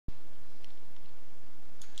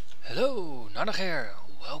Hello, Narnach here.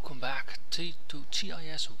 Welcome back to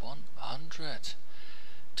TIS-100.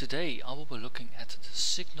 Today I will be looking at the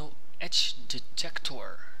Signal Edge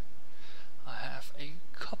Detector. I have a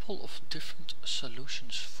couple of different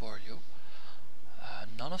solutions for you.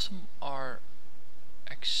 None of them are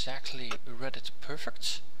exactly Reddit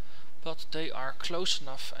perfect, but they are close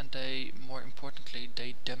enough, and more importantly,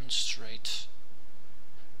 they demonstrate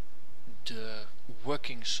the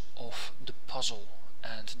workings of the puzzle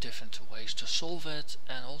and different ways to solve it,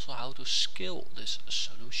 and also how to scale this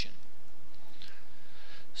solution.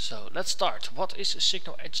 So let's start. What is a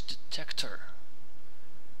Signal Edge Detector?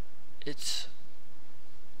 It's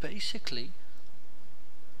basically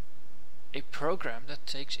a program that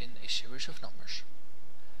takes in a series of numbers,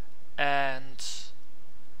 and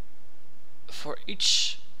for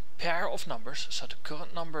each pair of numbers, so the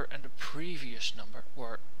current number and the previous number,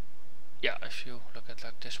 or yeah, if you look at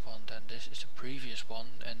like this one, then this is the previous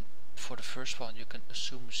one, and for the first one you can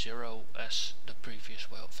assume 0 as the previous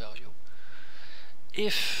value.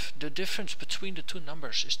 If the difference between the two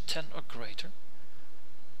numbers is 10 or greater,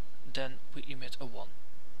 then we emit a 1.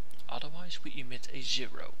 Otherwise we emit a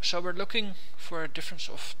 0. So we're looking for a difference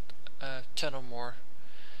of 10 or more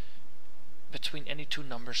between any two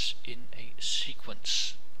numbers in a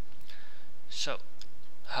sequence. So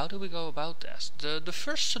how do we go about this? The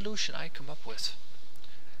first solution I come up with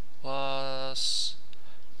was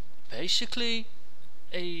basically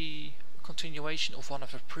a continuation of one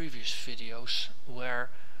of the previous videos, where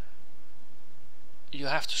you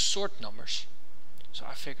have to sort numbers. So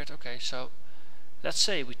I figured, okay, so let's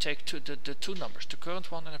say we take the two numbers, the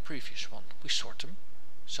current one and the previous one, we sort them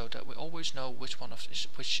so that we always know which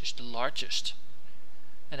is the largest,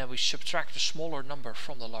 and then we subtract the smaller number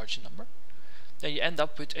from the larger number. Then you end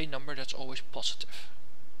up with a number that's always positive.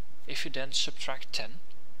 If you then subtract 10,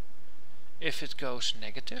 if it goes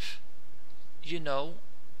negative, you know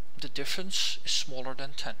the difference is smaller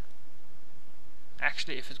than 10.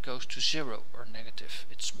 Actually, if it goes to 0 or negative,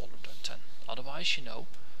 it's smaller than 10. Otherwise, you know,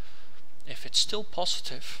 if it's still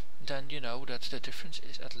positive, then you know that the difference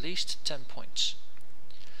is at least 10 points.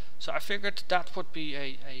 So I figured that would be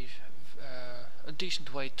a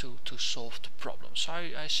decent way to solve the problem. So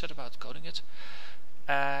I set about coding it,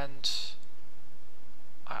 and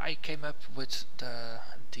I came up with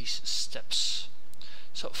these steps.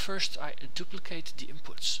 So first I duplicate the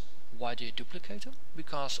inputs. Why do you duplicate them?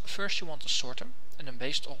 Because first you want to sort them, and then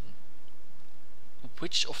based on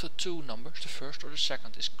which of the two numbers, the first or the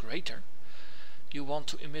second, is greater, you want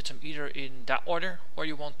to emit them either in that order, or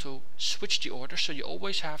you want to switch the order, so you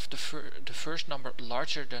always have the first number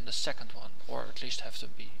larger than the second one, or at least have them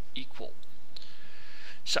be equal.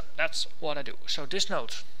 So that's what I do. So this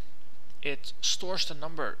node, it stores the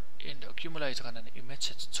number in the accumulator and then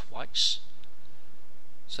emits it twice.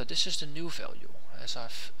 So this is the new value, as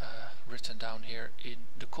I've written down here in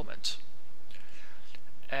the comment.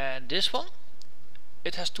 And this one,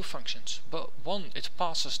 it has two functions, but one, it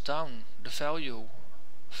passes down the value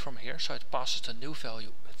from here, so it passes the new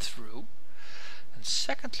value through, and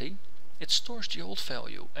secondly, it stores the old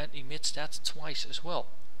value and emits that twice as well.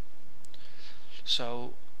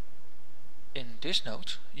 So in this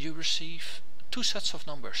node you receive two sets of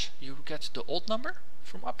numbers. You get the old number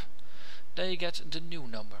from up, then you get the new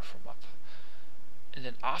number from up, and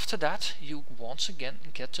then after that you once again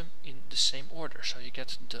get them in the same order. So you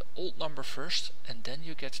get the old number first, and then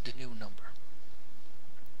you get the new number.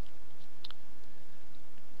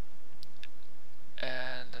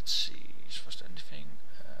 And let's see, was there anything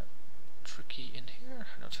tricky in here?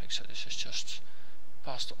 I don't think so. This is just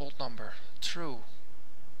pass the old number through.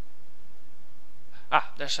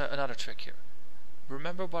 Ah, there's another trick here.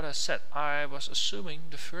 Remember what I said? I was assuming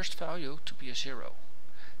the first value to be a 0,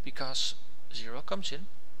 because 0 comes in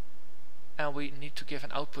and we need to give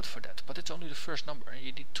an output for that, but it's only the first number, and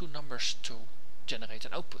you need two numbers to generate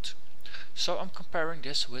an output. So I'm comparing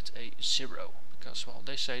this with a 0, because, well,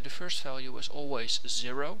 they say the first value is always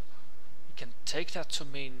 0. You can take that to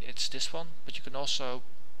mean it's this one, but you can also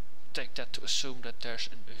take that to assume that there's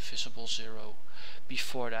an invisible 0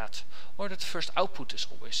 before that, or that the first output is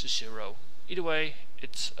always a 0. Either way,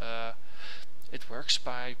 it works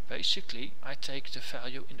by, basically, I take the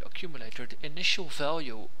value in the accumulator. The initial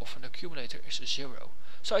value of an accumulator is a 0,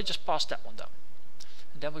 so I just pass that one down,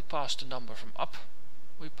 and then we pass the number from up,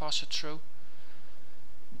 we pass it through,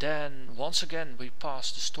 then once again we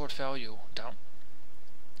pass the stored value down,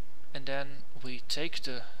 and then we take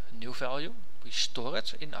the new value, we store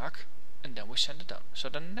it in ARC, and then we send it down. So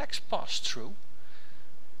the next pass through,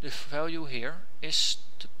 the value here is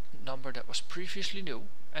the number that was previously new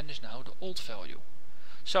and is now the old value.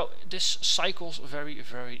 So this cycles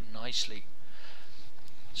very nicely.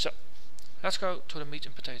 So let's go to the meat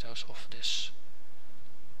and potatoes of this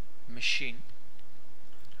machine.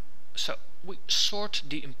 So we sort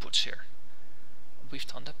the inputs here. We've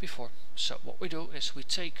done that before. So what we do is we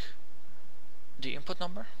take the input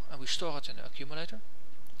number and we store it in the accumulator.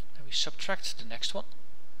 Then we subtract the next one.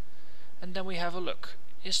 And then we have a look.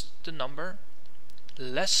 Is the number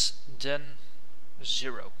less than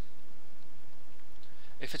 0?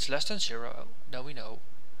 If it's less than 0, then we know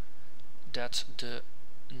that the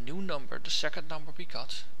new number, the second number we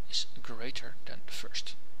got, is greater than the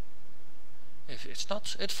first. If it's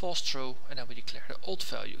not, it falls through, and then we declare the old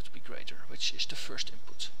value to be greater, which is the first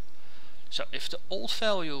input. So if the old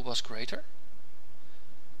value was greater,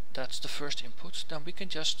 that's the first input, then we can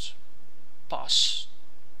just pass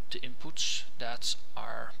the inputs that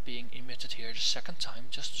are being emitted here the second time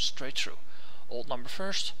just straight through. Old number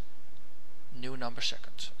first, new number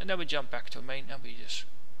second. And then we jump back to main and we just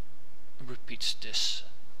repeat this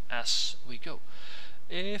as we go.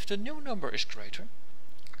 If the new number is greater,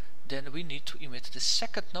 then we need to emit the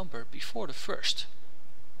second number before the first.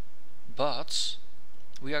 But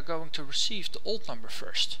we are going to receive the old number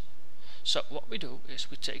first. So what we do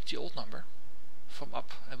is we take the old number from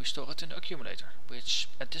up and we store it in the accumulator, which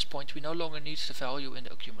at this point we no longer need the value in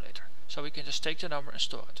the accumulator. So we can just take the number and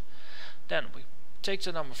store it. Then we take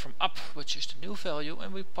the number from up, which is the new value,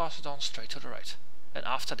 and we pass it on straight to the right. And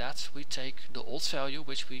after that we take the old value,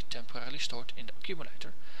 which we temporarily stored in the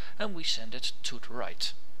accumulator, and we send it to the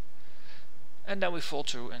right. And then we fall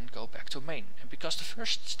through and go back to main. And because the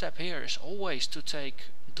first step here is always to take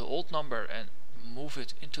the old number and move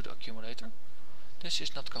it into the accumulator, this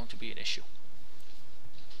is not going to be an issue.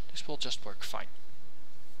 This will just work fine.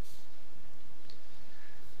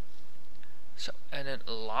 So, and then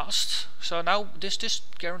last, so now this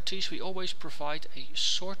guarantees we always provide a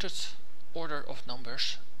sorted order of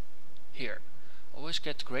numbers here. Always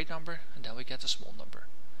get the great number and then we get a small number.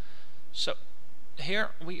 So here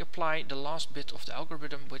we apply the last bit of the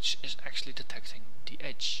algorithm, which is actually detecting the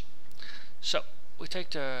edge. So we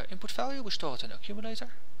take the input value, we store it in the accumulator,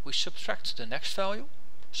 we subtract the next value,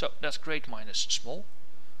 so that's great minus small.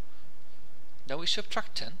 Then we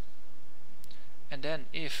subtract 10, and then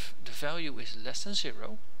if the value is less than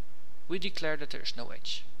 0, we declare that there is no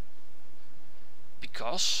edge.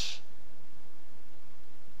 Because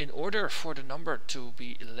in order for the number to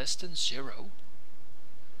be less than 0,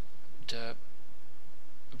 the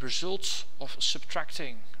result of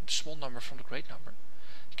subtracting the small number from the great number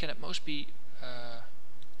can at most be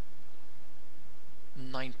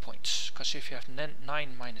 9 points. Because if you have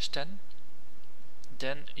 9 minus 10,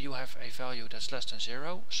 then you have a value that's less than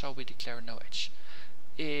 0, so we declare no edge.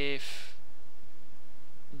 If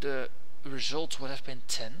the result would have been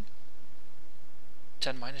 10,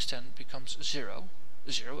 10 minus 10 becomes 0.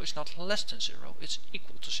 0 is not less than 0, it's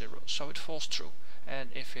equal to 0, so it falls through. And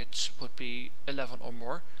if it would be 11 or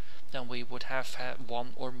more, then we would have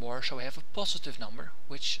 1 or more, so we have a positive number,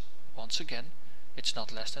 which once again, it's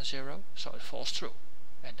not less than 0, so it falls through.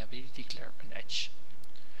 And then we declare an edge.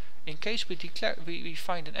 In case we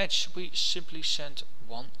find an edge, we simply send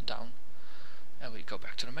 1 down and we go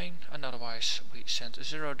back to the main, and otherwise we send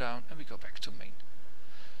 0 down and we go back to main.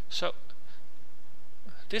 So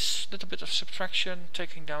this little bit of subtraction,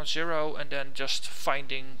 taking down 0 and then just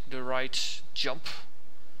finding the right jump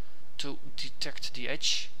to detect the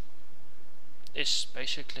edge, is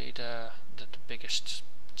basically the biggest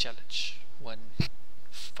challenge when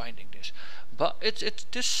finding this. But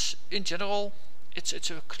this in general, it's a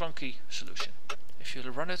clunky solution. If you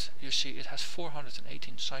run it, you see it has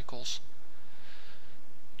 418 cycles.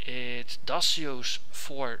 It does use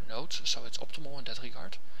 4 nodes, so it's optimal in that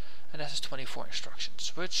regard. And it has 24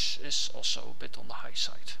 instructions, which is also a bit on the high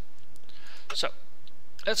side. So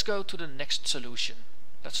let's go to the next solution.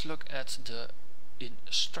 Let's look at the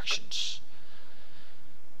instructions.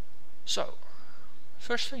 So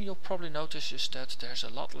first thing you'll probably notice is that there's a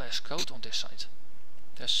lot less code on this side.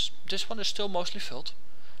 This one is still mostly filled,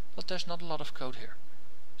 but there's not a lot of code here.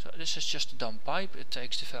 So this is just a dumb pipe. It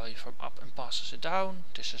takes the value from up and passes it down.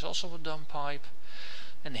 This is also a dumb pipe.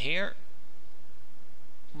 And here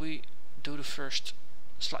we do the first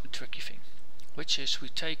slightly tricky thing, which is we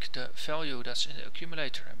take the value that's in the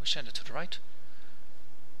accumulator and we send it to the right.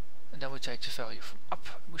 And then we take the value from up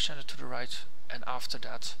and we send it to the right. And after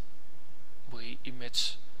that we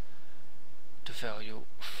emit the value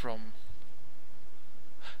from...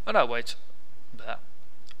 Oh no, wait. Blah.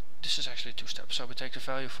 This is actually 2 steps. So we take the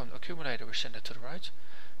value from the accumulator, we send it to the right.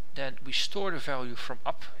 Then we store the value from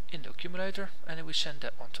up in the accumulator and then we send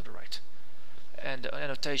that one to the right. And the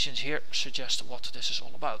annotations here suggest what this is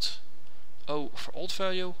all about. O for old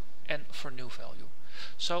value, N for new value.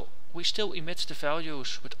 So we still emit the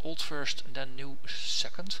values with old first and then new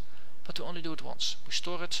second, but we only do it once. We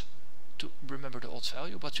store it to remember the old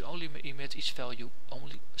value, but you only emit each value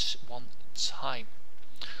only one time.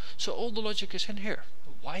 So all the logic is in here.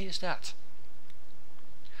 Why is that?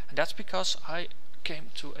 And that's because I came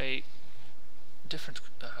to a different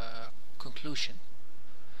conclusion,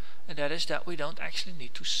 and that is that we don't actually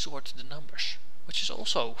need to sort the numbers, which is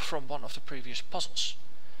also from one of the previous puzzles.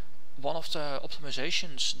 One of the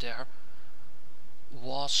optimizations there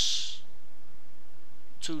was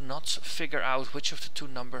to not figure out which of the two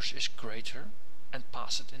numbers is greater and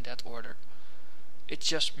pass it in that order. It's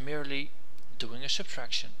just merely doing a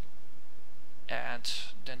subtraction and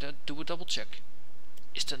then do a double check.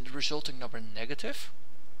 Is the resulting number negative?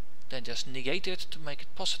 Then just negate it to make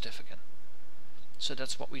it positive again. So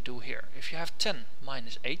that's what we do here. If you have 10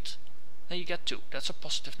 minus 8, then you get 2. That's a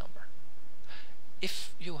positive number.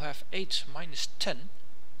 If you have 8 minus 10,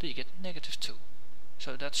 then you get negative 2.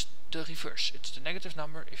 So that's the reverse. It's the negative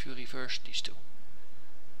number if you reverse these two.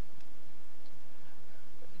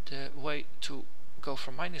 The way to go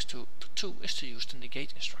from minus 2 to 2 is to use the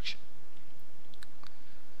negate instruction.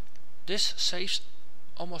 This saves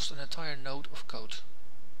almost an entire node of code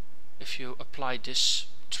if you apply this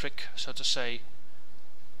trick, so to say,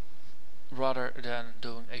 rather than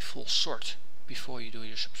doing a full sort before you do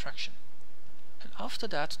your subtraction. And after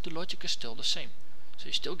that the logic is still the same. So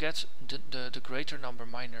you still get the greater number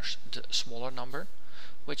minus the smaller number,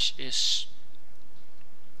 which is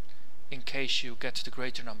in case you get the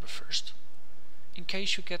greater number first. In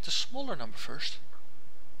case you get the smaller number first,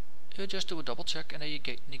 you just do a double check and then you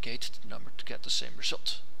negate the number to get the same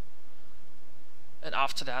result. And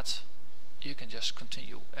after that you can just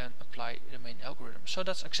continue and apply the main algorithm. So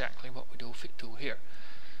that's exactly what we do here.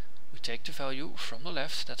 We take the value from the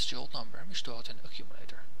left, that's the old number, and we store it in the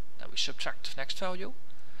accumulator. Then we subtract the next value,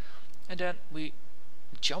 and then we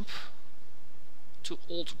jump to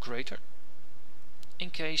old greater in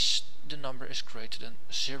case the number is greater than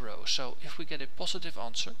 0. So if we get a positive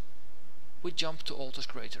answer, we jump to old is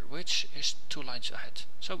greater, which is 2 lines ahead.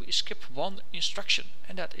 So we skip one instruction,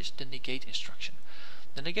 and that is the negate instruction.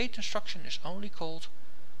 The negate instruction is only called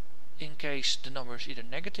in case the number is either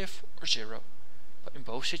negative or 0. But in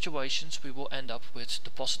both situations we will end up with the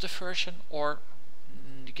positive version, or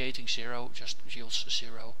negating 0 just yields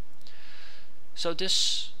 0. So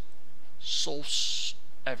this solves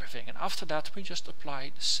everything, and after that we just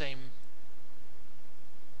apply the same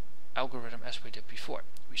algorithm as we did before.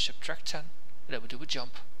 We subtract 10, and then we do a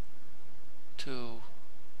jump to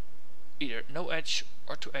either no edge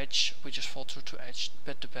or to edge. We just fall through to edge,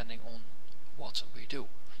 but depending on what we do.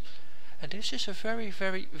 And this is a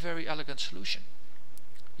very elegant solution.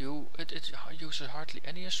 It uses hardly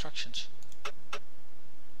any instructions.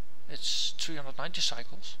 It's 390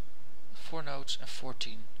 cycles, 4 nodes and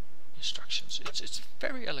 14 instructions. It's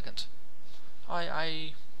very elegant.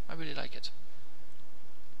 I really like it.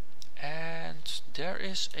 And there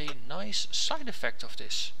is a nice side effect of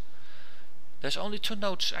this. There's only 2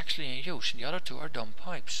 nodes actually in use, and the other 2 are dumb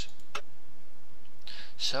pipes.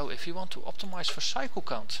 So if you want to optimize for cycle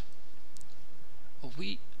count,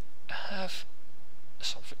 we have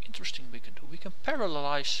something interesting we can do. We can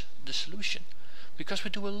parallelize the solution, because we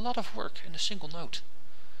do a lot of work in a single node.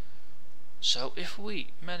 So if we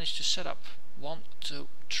manage to set up 1, 2,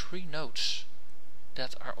 3 nodes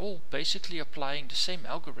that are all basically applying the same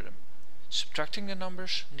algorithm, subtracting the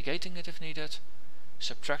numbers, negating it if needed,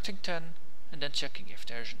 subtracting 10, and then checking if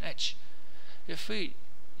there's an edge. If we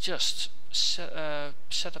just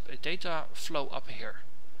set up a data flow up here,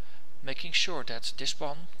 making sure that this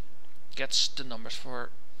one gets the numbers for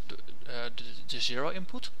the 0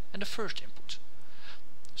 input and the first input,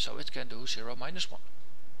 so it can do 0 minus 1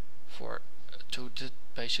 to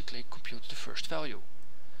basically compute the first value.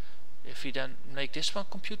 If we then make this one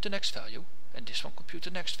compute the next value, and this one compute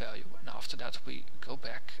the next value, and after that we go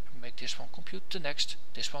back and make this one compute the next,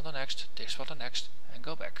 this one the next, this one the next, and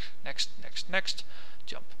go back, next, next, next,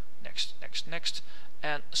 jump, next, next, next,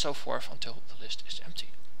 and so forth until the list is empty.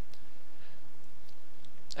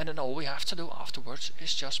 And then all we have to do afterwards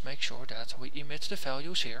is just make sure that we emit the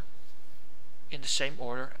values here in the same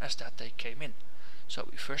order as that they came in. So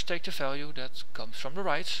we first take the value that comes from the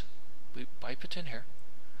right, we pipe it in here,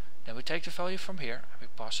 then we take the value from here and we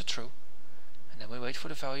pass it through, and then we wait for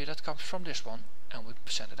the value that comes from this one and we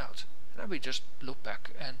send it out. And then we just loop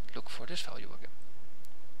back and look for this value again.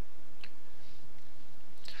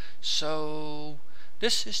 So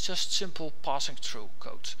this is just simple passing through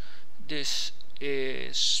code. This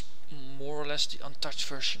is more or less the untouched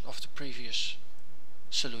version of the previous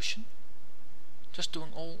solution, just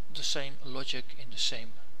doing all the same logic in the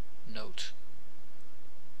same node.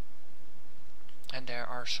 And there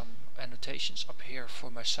are some annotations up here for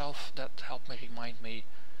myself that help me remind me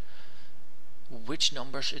which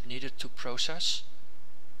numbers it needed to process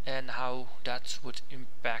and how that would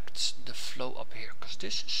impact the flow up here, because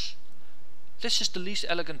this is the least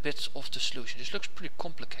elegant bit of the solution. This looks pretty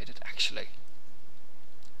complicated actually.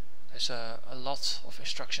 There's a lot of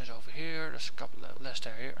instructions over here, there's a couple less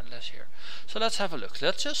there here and less here. So let's have a look.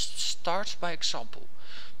 Let's just start by example.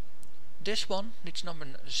 This one needs number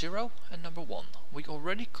 0 and number 1. We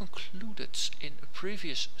already concluded in a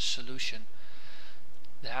previous solution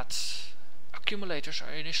that accumulators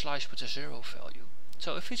are initialized with a 0 value.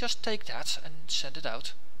 So if we just take that and send it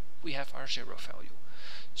out, we have our 0 value.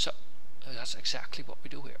 So that's exactly what we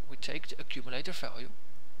do here. We take the accumulator value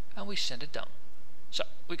and we send it down. So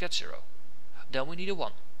we get 0. Then we need a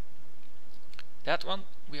 1. That one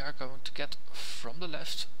we are going to get from the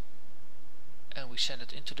left and we send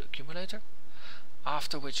it into the accumulator,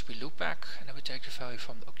 after which we loop back and then we take the value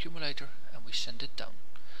from the accumulator and we send it down.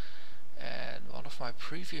 And one of my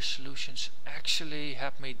previous solutions actually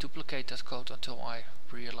had me duplicate that code until I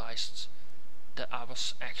realized that I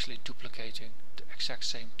was actually duplicating the exact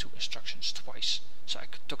same 2 instructions twice. So I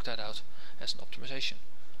took that out as an optimization.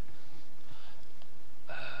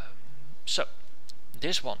 So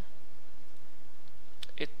this one,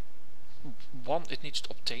 it needs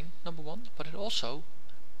to obtain number 1, but it also,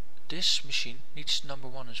 this machine needs number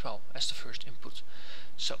 1 as well as the first input.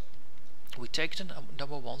 So we take the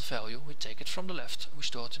number 1 value, we take it from the left, we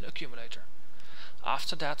store it in the accumulator.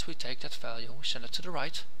 After that we take that value, we send it to the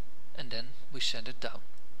right, and then we send it down.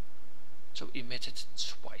 So emit it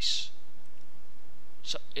twice.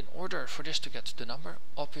 So in order for this to get the number,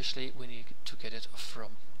 obviously we need to get it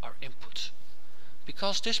from our input.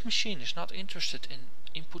 Because this machine is not interested in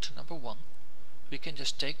input number 1, we can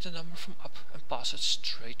just take the number from up and pass it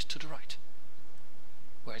straight to the right.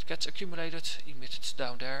 Where it gets accumulated, emit it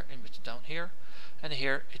down there, emit it down here, and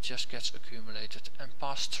here it just gets accumulated and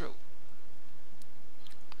passed through.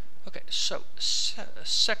 Okay, so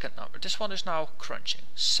second number. This one is now crunching.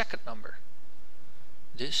 Second number.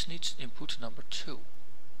 This needs input number 2.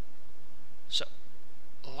 So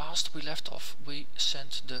last we left off, we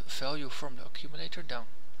sent the value from the accumulator down.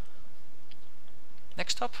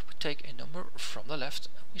 Next up, we take a number from the left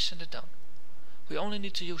and we send it down. We only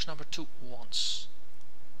need to use number 2 once,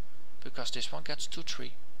 because this one gets 2,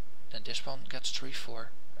 3, then this one gets 3, 4,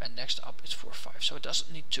 and next up it's 4, 5. So it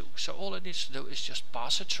doesn't need 2. So all it needs to do is just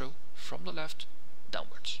pass it through from the left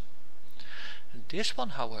downwards. And this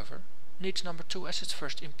one, however, needs number 2 as its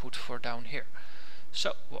first input for down here.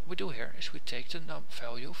 So what we do here is we take the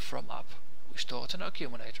value from up, we store it in the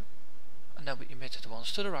accumulator, and then we emit it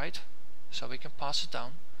once to the right, so we can pass it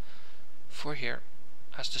down for here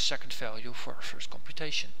as the second value for our first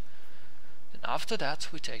computation. Then after that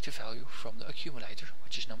we take the value from the accumulator,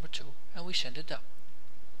 which is number 2, and we send it down.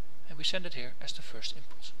 And we send it here as the first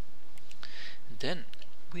input. And then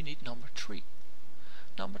we need number 3.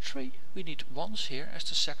 Number 3 we need once here as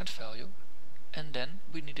the second value, and then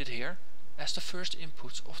we need it here as the first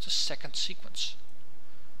input of the second sequence.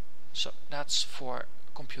 So that's for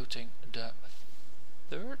computing the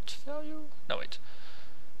third value? No, wait.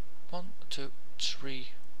 1, 2, 3.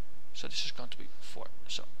 So this is going to be 4.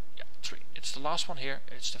 So yeah, 3. It's the last one here,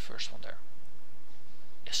 it's the first one there.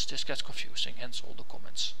 Yes, this gets confusing, hence all the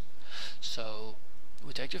comments. So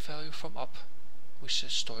we take the value from up, we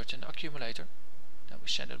store it in the accumulator, then we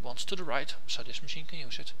send it once to the right, so this machine can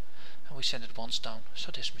use it, and we send it once down,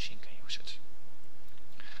 so this machine can use it.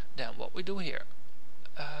 Then what we do here,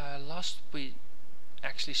 last we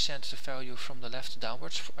actually sent the value from the left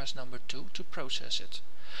downwards as number 2 to process it.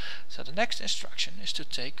 So the next instruction is to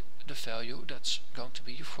take the value that's going to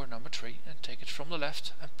be for number 3 and take it from the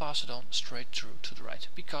left and pass it on straight through to the right,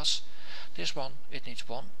 because this one, it needs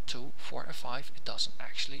 1, 2, 4 and 5, it doesn't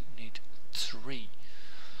actually need 3.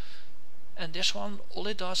 And this one, all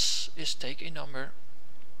it does is take a number,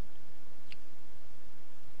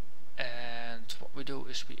 and what we do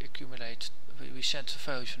is we send the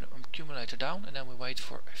value from the accumulator down, and then we wait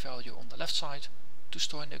for a value on the left side to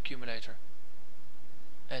store in the accumulator,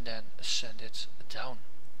 and then send it down.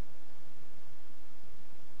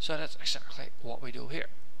 So that's exactly what we do here.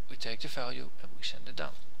 We take the value and we send it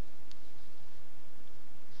down.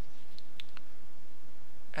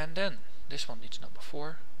 And then this one needs number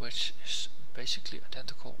 4, which is basically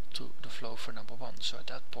identical to the flow for number 1. So at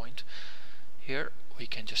that point here we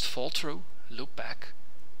can just fall through, loop back,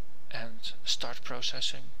 and start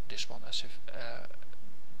processing this one as if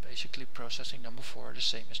basically processing number 4 the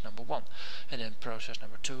same as number 1, and then process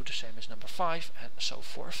number 2 the same as number 5, and so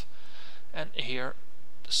forth. And here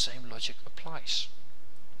the same logic applies.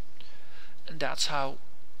 And that's how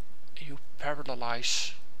you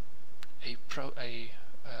parallelize a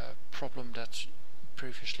problem that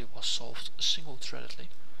previously was solved single-threadedly.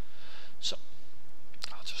 So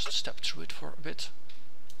I'll just step through it for a bit.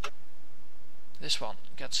 This one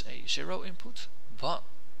gets a 0 input, but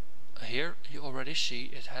here you already see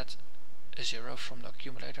it had a 0 from the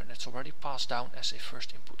accumulator, and it's already passed down as a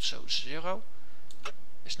first input. So 0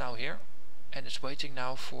 is now here, and it's waiting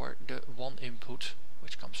now for the 1 input,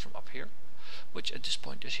 which comes from up here, which at this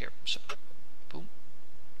point is here. So boom,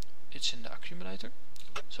 it's in the accumulator,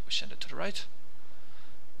 so we send it to the right,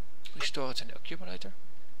 we store it in the accumulator,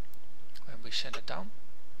 and we send it down,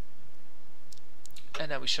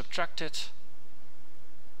 and then we subtract it,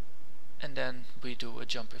 and then we do a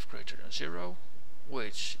jump if greater than 0,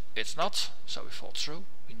 which it's not, so we fall through.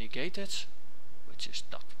 We negate it, which is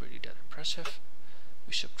not really that impressive.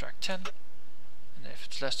 We subtract 10, and if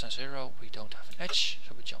it's less than 0 we don't have an edge,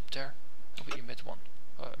 so we jump there, and we emit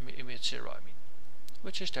 0 I mean,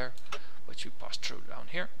 which is there, which we pass through down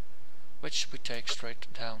here, which we take straight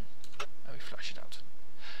down, and we flush it out.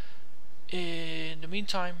 In the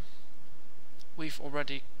meantime, we've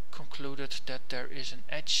already concluded that there is an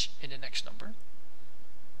edge in the next number,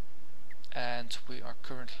 and we are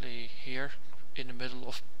currently here in the middle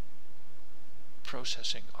of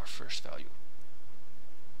processing our first value.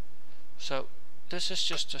 So this is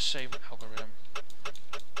just the same algorithm,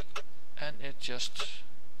 and it just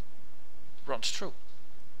runs through,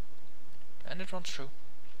 and it runs through,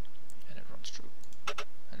 and it runs through,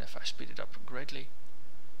 and if I speed it up greatly,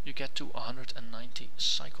 you get to 190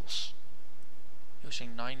 cycles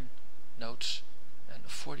using 9 nodes and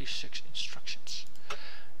 46 instructions.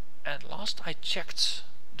 And last I checked,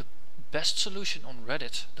 the best solution on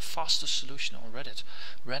Reddit, the fastest solution on Reddit,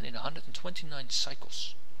 ran in 129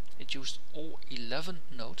 cycles. It used all 11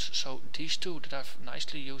 nodes, so these two that I've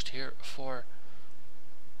nicely used here for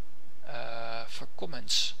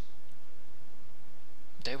comments,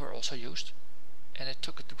 they were also used, and it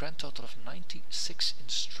took a grand total of 96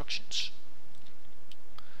 instructions.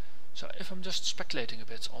 So if I'm just speculating a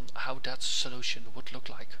bit on how that solution would look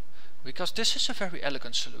like, because this is a very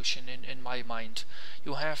elegant solution in my mind.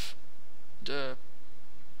 You have the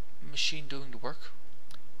machine doing the work,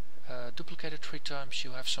 duplicated 3 times,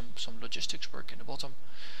 you have some logistics work in the bottom,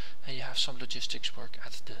 and you have some logistics work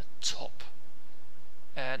at the top.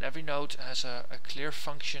 And every node has a clear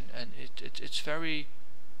function, and it's very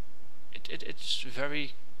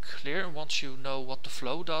clear, and once you know what the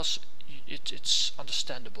flow does, it's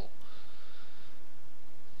understandable.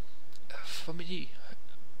 For me,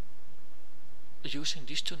 using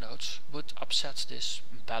these 2 nodes would upset this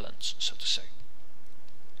balance, so to say,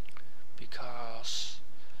 because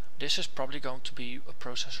this is probably going to be a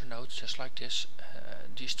processor node just like this,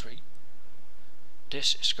 these 3.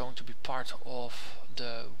 This is going to be part of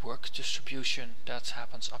the work distribution that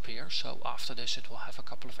happens up here, so after this it will have a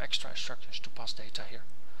couple of extra instructions to pass data here.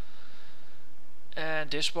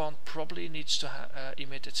 And this one probably needs to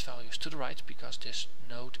emit its values to the right, because this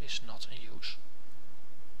node is not in use.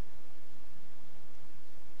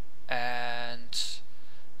 And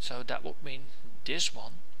so that would mean this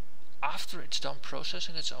one, after it's done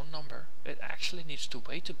processing its own number, it actually needs to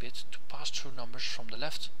wait a bit to pass through numbers from the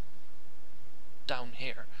left down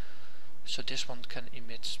here. So this one can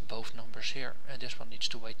emit both numbers here, and this one needs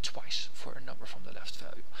to wait twice for a number from the left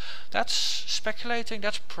value. That's speculating,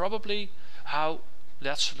 that's probably how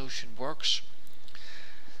that solution works.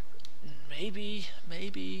 Maybe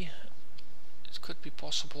it could be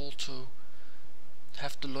possible to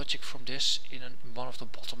have the logic from this in one of the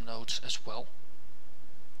bottom nodes as well,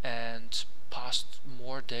 and pass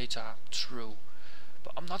more data through.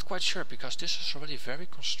 But I'm not quite sure, because this is already very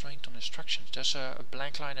constrained on instructions. There's a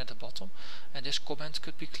blank line at the bottom, and this comment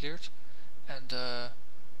could be cleared, and let's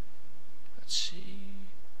see,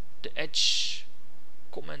 the edge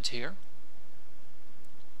comment here,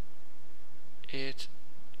 it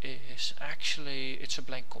is actually, it's a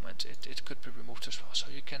blank comment. It could be removed as well, so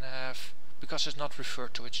you can have, because it's not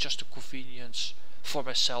referred to, it's just a convenience for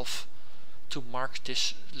myself to mark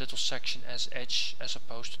this little section as edge as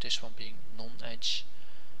opposed to this one being non-edge.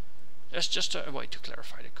 That's just a way to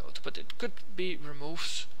clarify the code, but it could be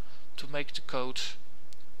removed to make the code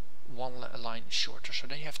one line shorter, so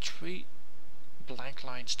then you have 3 blank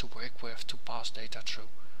lines to work with to pass data through,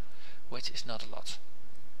 which is not a lot.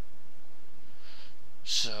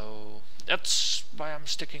 So that's why I'm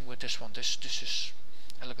sticking with this one. This is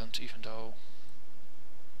elegant, even though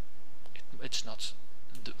it's not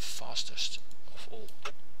the fastest of all.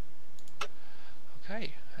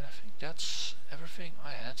 Okay, and I think that's everything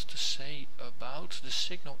I had to say about the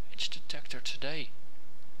Signal Edge Detector today.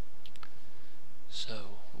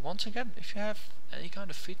 So once again, if you have any kind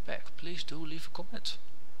of feedback, please do leave a comment.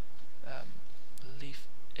 Leave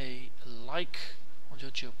a like on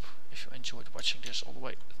YouTube if you enjoyed watching this all the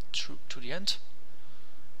way through to the end.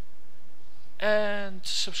 And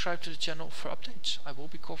subscribe to the channel for updates. I will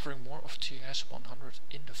be covering more of TIS-100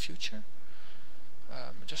 in the future.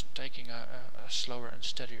 Just taking a slower and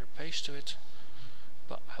steadier pace to it.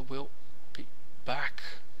 But I will be back.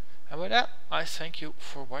 And with that, I thank you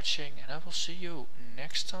for watching, and I will see you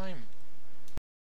next time.